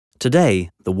Today,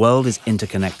 the world is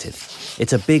interconnected.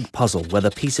 It's a big puzzle where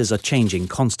the pieces are changing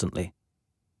constantly.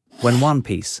 When one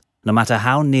piece, no matter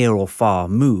how near or far,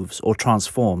 moves or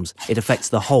transforms, it affects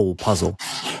the whole puzzle.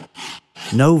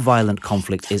 No violent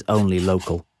conflict is only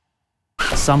local.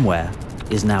 Somewhere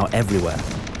is now everywhere.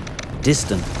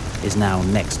 Distant is now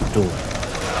next door.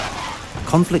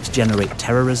 Conflicts generate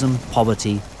terrorism,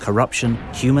 poverty, corruption,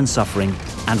 human suffering,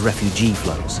 and refugee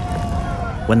flows.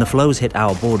 When the flows hit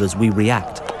our borders, we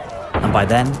react. And by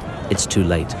then, it's too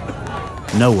late.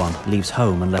 No one leaves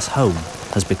home unless home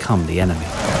has become the enemy.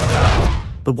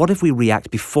 But what if we react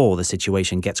before the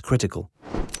situation gets critical?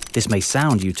 This may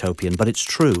sound utopian, but it's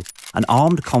true. An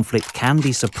armed conflict can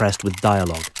be suppressed with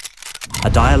dialogue. A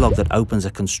dialogue that opens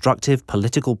a constructive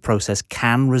political process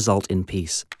can result in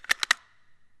peace.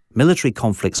 Military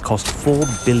conflicts cost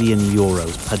 €4 billion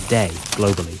per day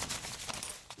globally.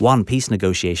 One peace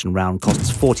negotiation round costs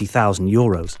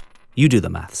 €40,000. You do the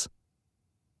maths.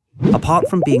 Apart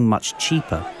from being much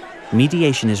cheaper,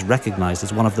 mediation is recognized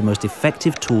as one of the most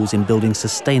effective tools in building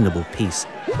sustainable peace.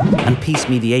 And peace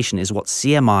mediation is what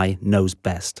CMI knows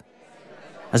best.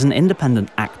 As an independent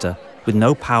actor with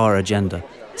no power agenda,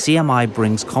 CMI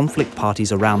brings conflict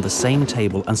parties around the same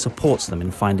table and supports them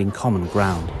in finding common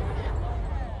ground.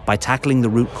 By tackling the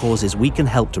root causes, we can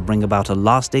help to bring about a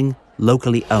lasting,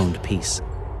 locally owned peace.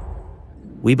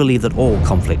 We believe that all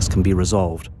conflicts can be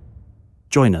resolved.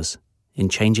 Join us in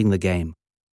changing the game.